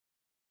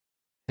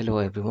Hello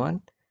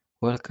everyone,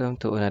 welcome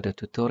to another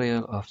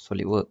tutorial of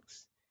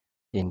Solidworks.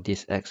 In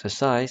this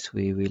exercise,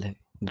 we will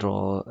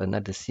draw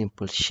another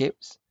simple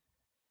shapes.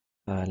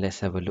 Let's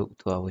have a look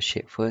to our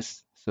shape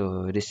first.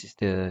 So this is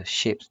the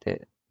shapes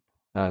that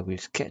I will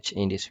sketch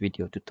in this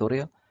video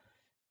tutorial.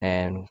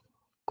 And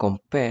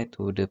compared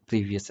to the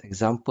previous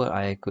example,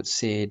 I could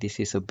say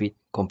this is a bit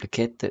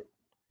complicated,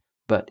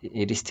 but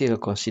it is still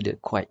considered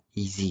quite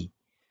easy.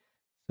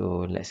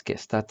 So let's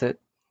get started.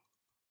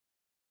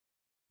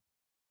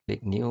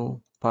 Click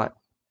new part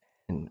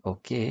and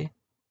OK.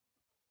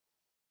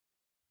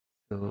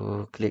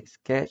 So click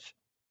sketch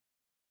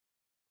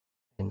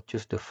and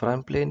choose the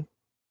front plane,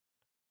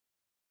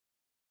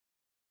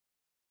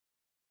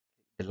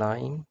 the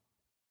line,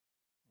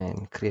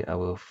 and create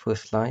our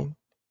first line.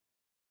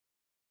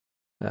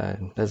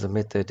 Doesn't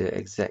matter the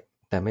exact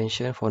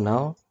dimension for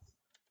now.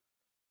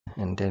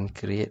 And then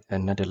create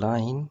another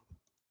line,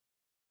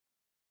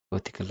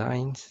 vertical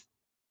lines.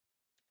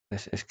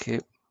 Press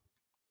escape.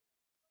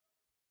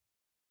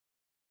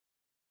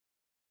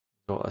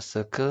 Draw a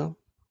circle.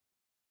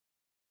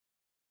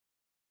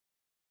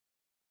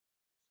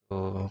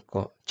 So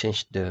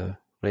change the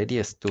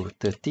radius to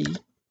 30.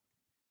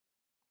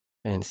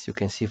 And as you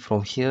can see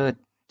from here,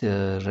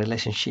 the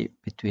relationship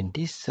between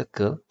this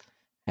circle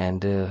and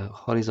the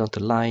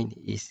horizontal line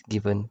is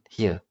given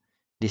here.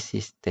 This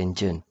is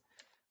tangent.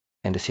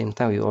 And at the same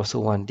time, we also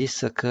want this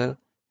circle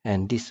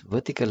and this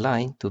vertical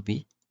line to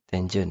be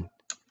tangent.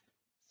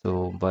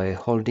 So by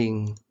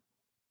holding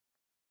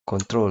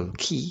Control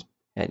key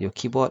at your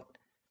keyboard,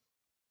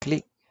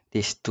 click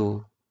these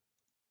two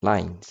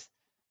lines.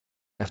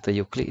 After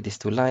you click these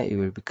two lines, it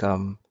will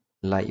become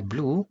light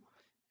blue.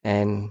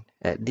 And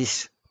at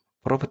this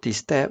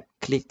Properties tab,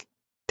 click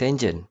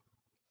Tangent.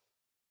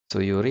 So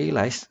you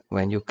realize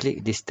when you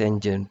click this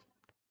tangent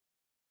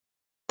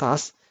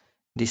task,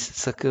 this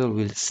circle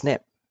will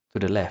snap to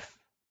the left.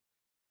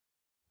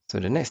 So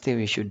the next thing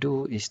we should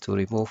do is to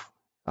remove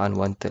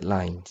unwanted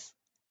lines.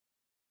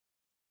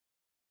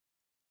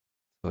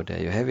 So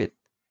there you have it.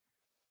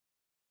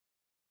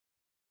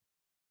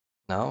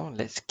 Now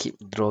let's keep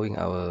drawing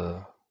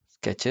our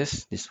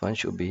sketches. This one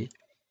should be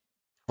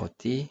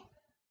 40.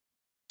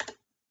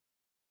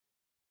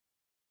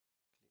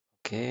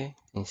 Okay,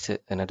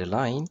 insert another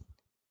line.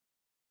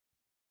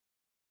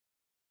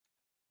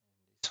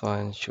 This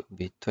one should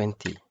be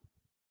 20.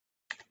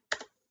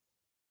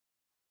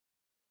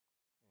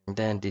 And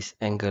then this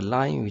angle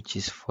line, which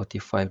is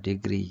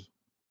 45-degree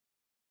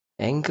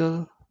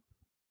angle.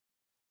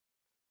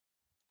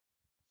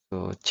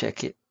 So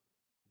check it.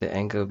 The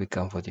angle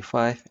become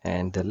 45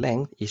 and the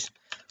length is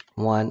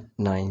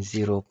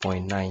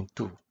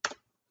 190.92.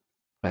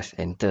 Press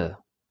enter.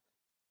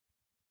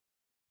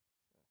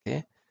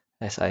 Okay.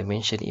 As I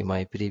mentioned in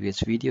my previous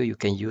video, you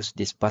can use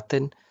this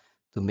button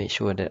to make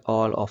sure that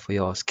all of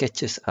your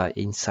sketches are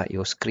inside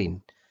your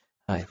screen.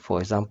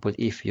 For example,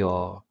 if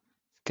your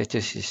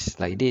sketches is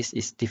like this,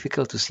 it's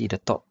difficult to see the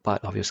top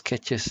part of your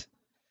sketches.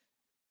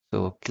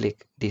 So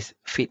click this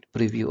fit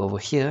preview over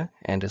here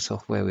and the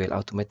software will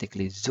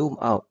automatically zoom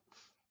out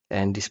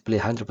and display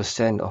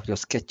 100% of your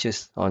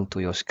sketches onto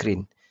your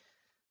screen.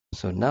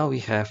 So now we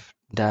have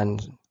done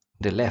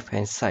the left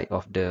hand side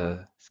of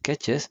the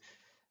sketches.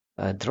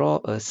 Draw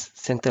a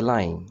center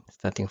line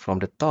starting from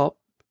the top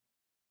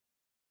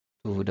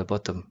to the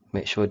bottom.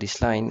 Make sure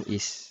this line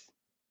is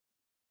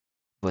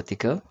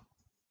vertical.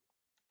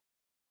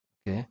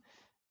 Okay.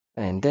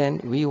 And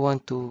then we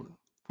want to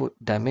put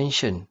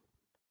dimension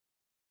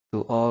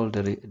to all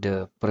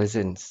the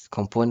present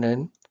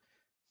component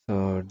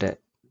so that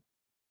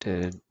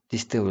the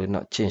distance will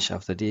not change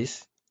after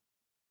this.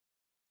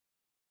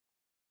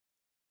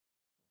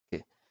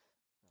 Okay.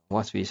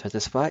 Once we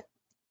satisfied,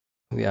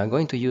 we are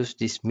going to use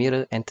this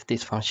mirror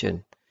entities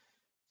function.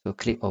 So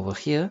click over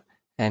here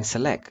and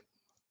select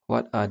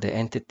what are the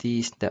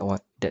entities that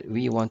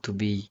we want to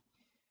be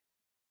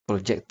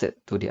projected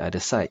to the other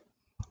side.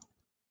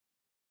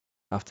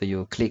 After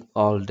you click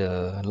all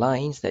the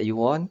lines that you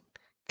want,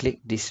 click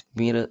this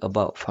mirror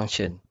about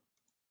function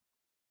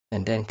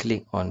and then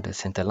click on the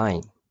center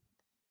line.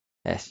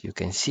 As you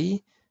can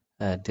see,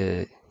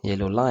 the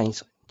yellow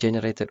lines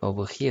generated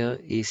over here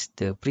is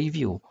the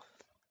preview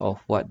of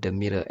what the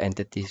mirror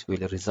entities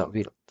will result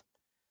with.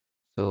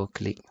 So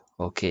click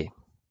OK.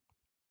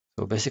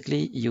 So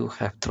basically you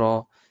have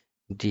drawn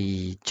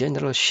the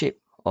general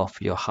shape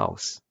of your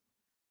house.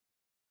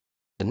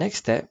 The next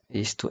step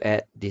is to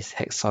add this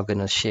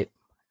hexagonal shape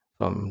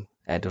from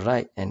at the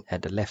right and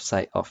at the left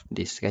side of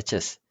these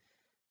sketches.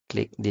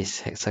 Click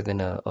this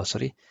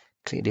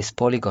click this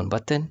polygon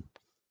button.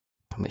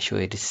 Make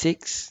sure it is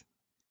 6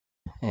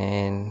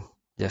 and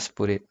just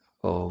put it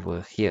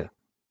over here.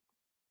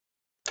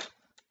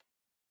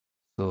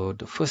 So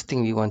the first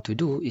thing we want to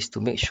do is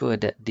to make sure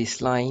that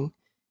this line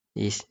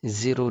is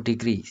 0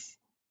 degrees.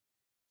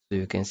 So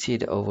you can see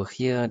that over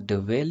here the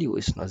value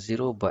is not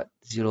 0 but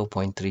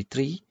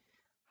 0.33.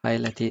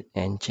 Highlight it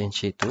and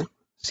change it to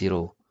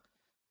 0.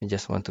 I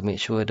just want to make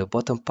sure the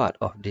bottom part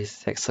of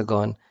this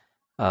hexagon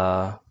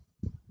are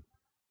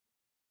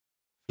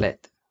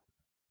flat.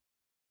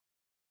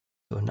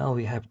 So now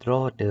we have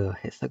drawn the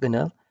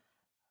hexagonal.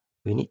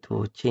 We need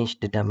to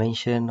change the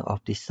dimension of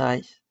the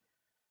sides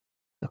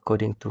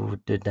according to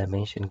the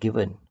dimension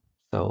given.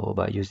 So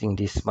by using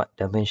this smart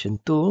dimension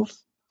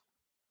tools,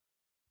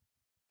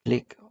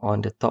 click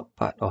on the top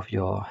part of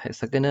your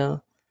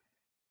hexagonal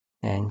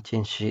and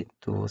change it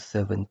to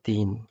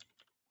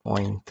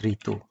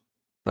 17.32.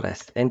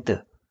 Press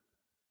enter.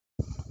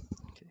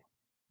 Okay.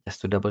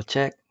 Just to double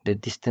check, the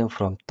distance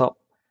from top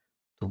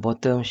to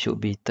bottom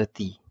should be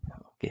 30.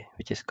 Okay,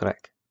 which is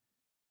correct.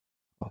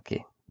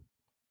 Okay.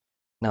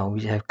 Now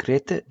we have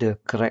created the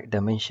correct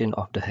dimension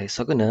of the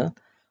hexagonal.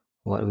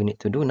 What we need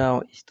to do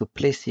now is to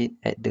place it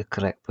at the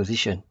correct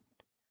position.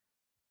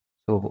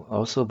 So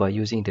also by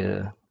using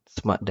the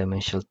smart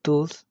dimensional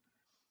tools,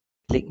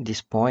 click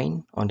this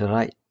point on the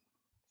right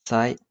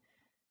side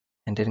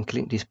and then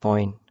click this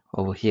point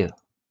over here.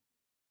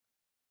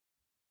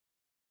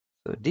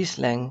 So this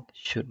length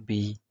should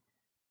be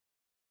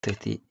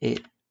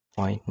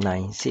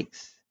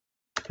 38.96.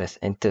 Press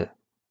enter.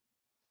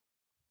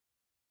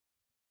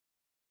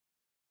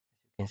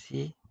 You can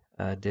see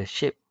the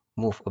shape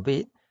move a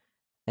bit,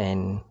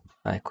 and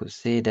I could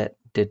say that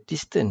the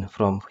distance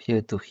from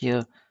here to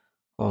here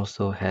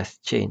also has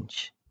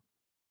changed.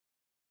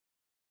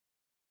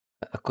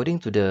 According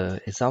to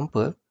the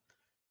example,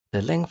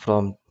 the length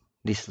from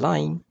this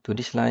line to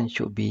this line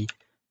should be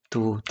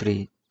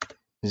 230.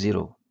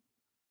 So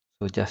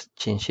just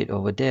change it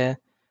over there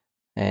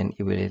and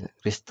it will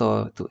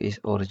restore to its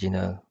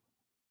original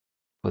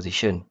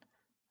position.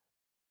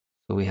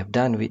 So we have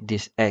done with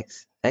this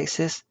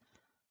x-axis.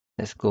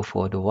 Let's go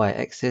for the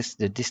y-axis.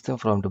 The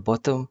distance from the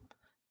bottom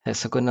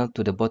hexagonal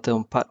to the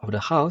bottom part of the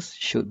house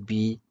should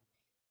be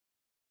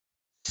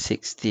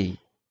 60.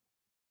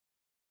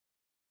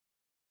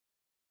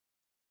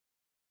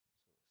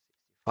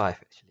 65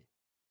 actually.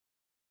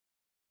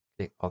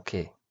 Click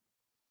OK.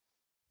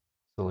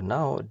 So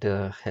now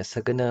the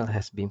hexagonal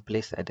has been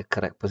placed at the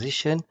correct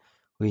position.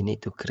 We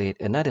need to create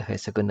another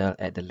hexagonal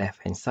at the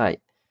left hand side.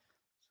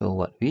 So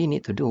what we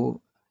need to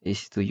do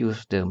is to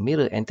use the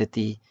mirror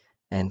entity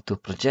and to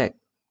project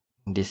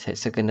this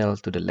hexagonal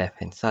to the left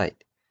hand side.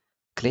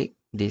 Click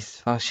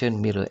this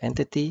function mirror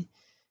entity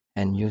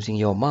and using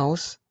your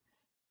mouse,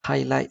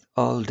 highlight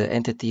all the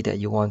entity that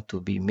you want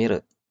to be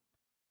mirrored.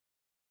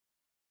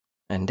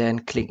 And then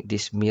click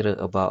this mirror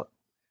about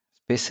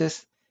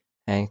spaces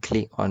and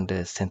click on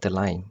the center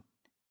line.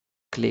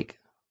 Click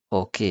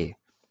OK.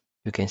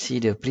 You can see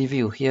the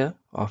preview here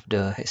of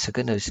the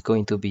hexagonal is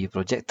going to be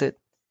projected.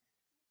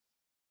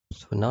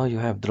 So now you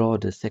have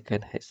drawn the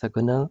second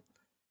hexagonal.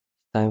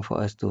 Time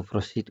for us to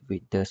proceed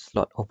with the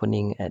slot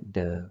opening at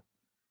the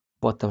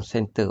bottom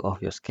center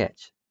of your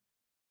sketch.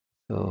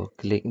 So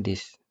click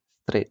this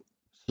straight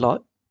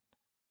slot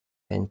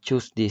and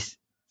choose this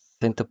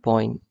center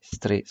point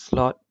straight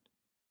slot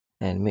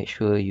and make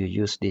sure you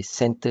use this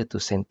center to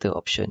center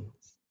option.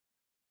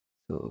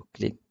 So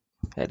click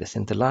at the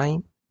center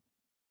line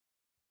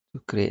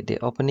to create the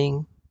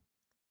opening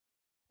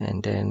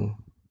and then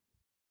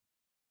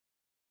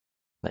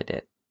like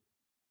that.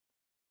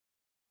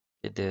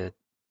 Okay, the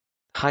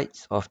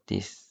height of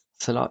this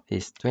slot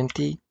is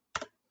 20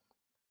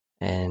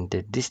 and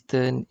the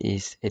distance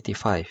is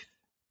 85.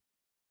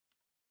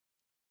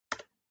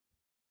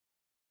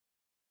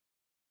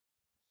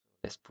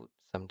 Let's put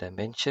some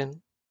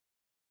dimension.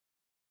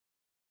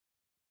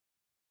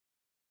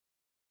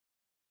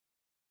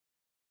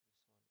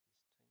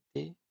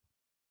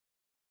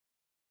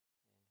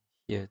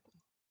 Here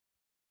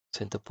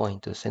center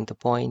point to center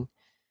point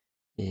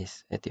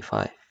is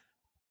 85.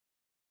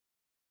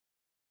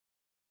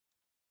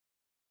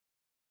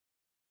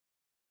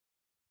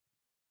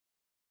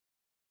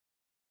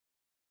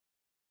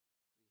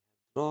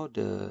 Draw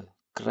the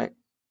correct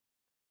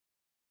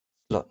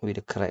slot with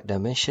the correct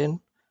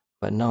dimension,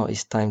 but now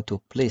it's time to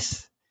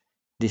place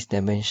this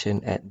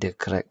dimension at the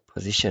correct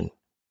position.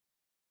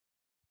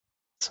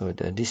 So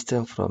the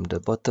distance from the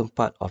bottom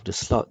part of the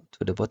slot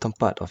to the bottom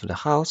part of the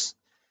house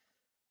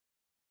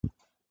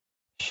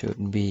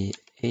should be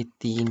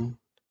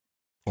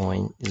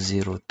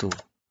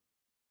 18.02.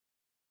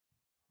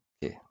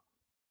 Okay.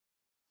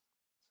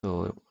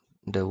 So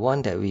the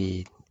one that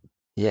we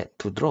yet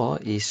to draw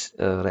is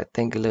a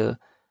rectangular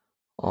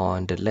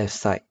on the left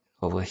side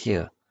over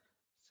here.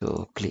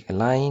 So click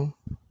align,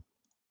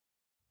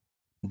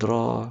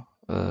 draw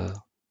a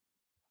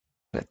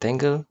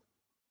rectangle,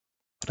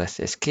 press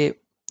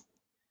escape,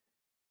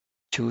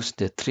 choose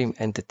the trim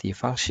entity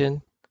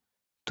function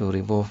to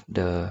remove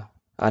the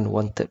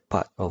unwanted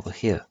part over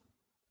here.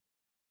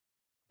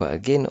 But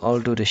again,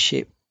 although the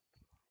shape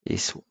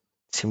is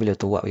similar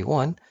to what we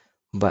want,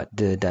 but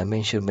the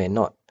dimension may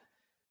not.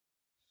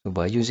 So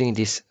by using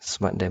these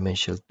smart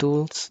dimensional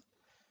tools,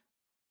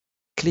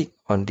 click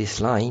on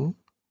this line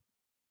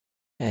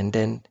and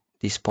then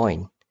this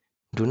point.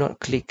 Do not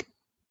click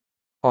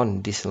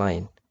on this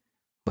line,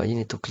 but you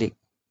need to click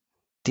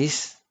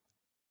this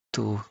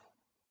to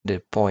the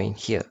point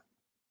here.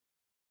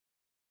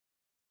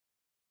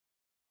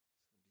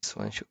 This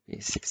one should be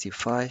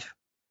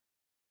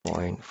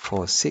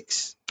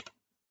 65.46.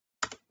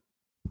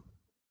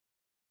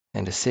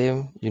 And the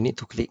same, you need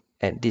to click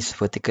at this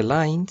vertical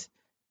line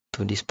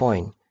to this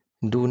point.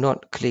 Do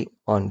not click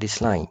on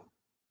this line.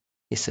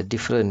 It's a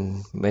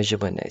different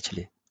measurement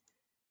actually.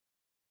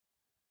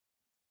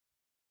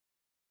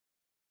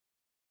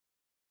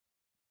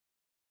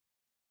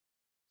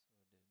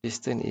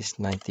 Distance is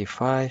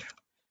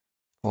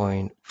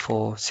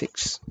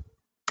 95.46.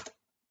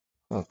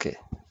 Okay,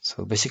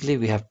 so basically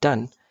we have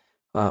done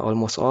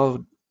almost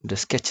all the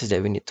sketches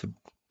that we need to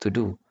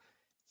do.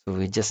 So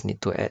we just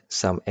need to add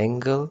some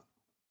angle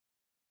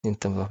in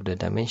terms of the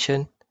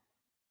dimension.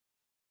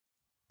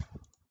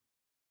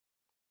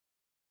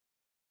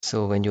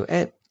 So when you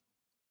add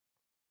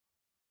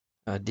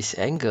this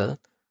angle,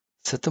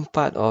 certain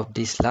part of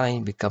this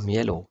line become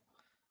yellow,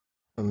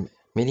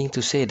 meaning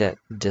to say that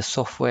the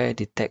software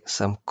detects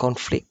some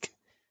conflict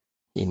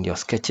in your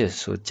sketches.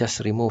 So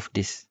just remove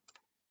this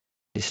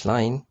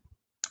line.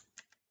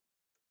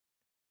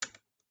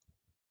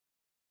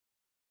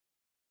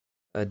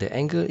 The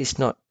angle is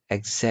not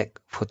exact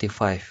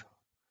 45,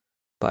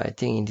 but I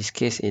think in this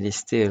case it is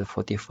still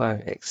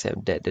 45,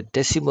 except that the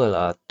decimal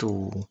are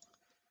too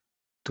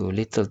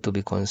little to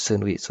be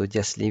concerned with, so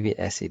just leave it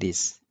as it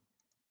is.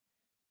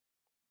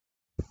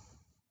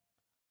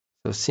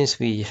 So since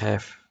we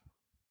have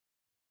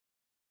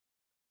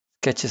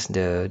sketches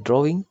the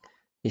drawing,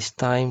 it's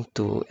time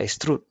to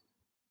extrude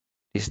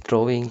this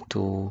drawing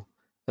to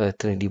a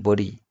 3D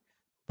body.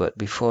 But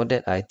before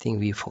that, I think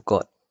we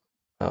forgot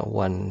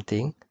one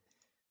thing.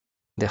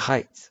 The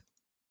height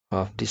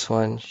of this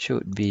one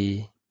should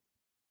be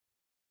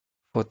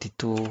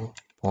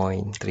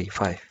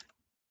 42.35.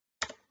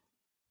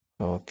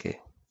 Okay.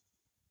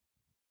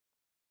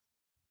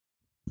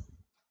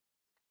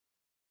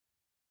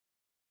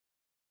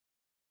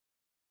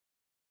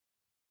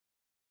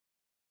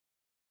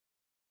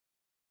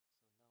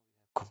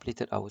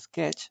 Completed our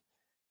sketch. It's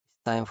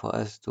time for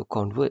us to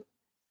convert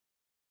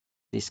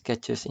these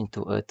sketches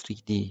into a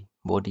 3D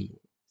body.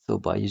 So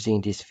by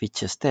using this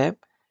features tab,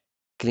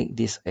 click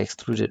this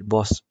extruded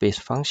boss base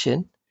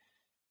function,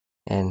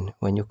 and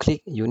when you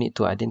click, you need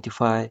to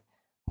identify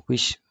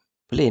which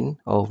plane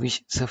or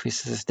which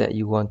surfaces that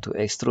you want to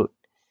extrude.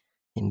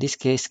 In this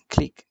case,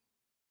 click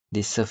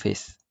this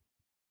surface.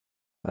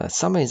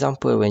 Some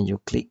example, when you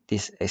click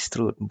this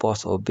extrude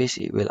boss or base,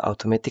 it will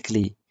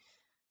automatically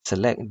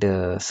select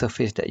the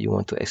surface that you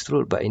want to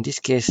extrude. But in this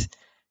case,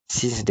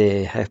 since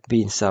there have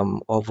been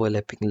some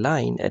overlapping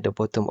line at the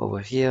bottom over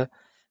here,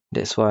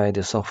 that's why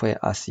the software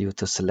asks you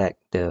to select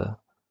the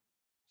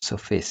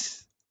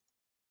surface.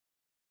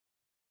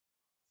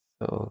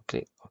 So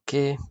click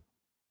OK.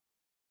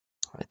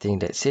 I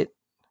think that's it.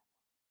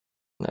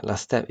 The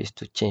last step is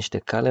to change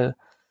the color.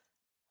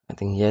 I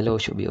think yellow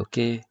should be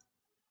okay.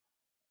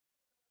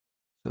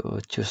 So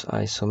choose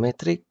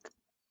isometric.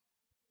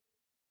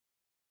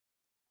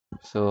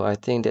 So I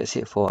think that's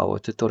it for our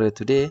tutorial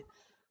today.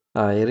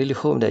 I really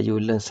hope that you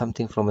learned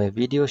something from my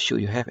video.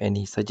 Should you have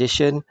any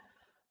suggestion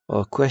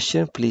or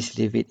question, please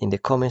leave it in the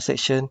comment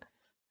section.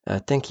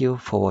 Thank you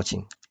for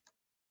watching.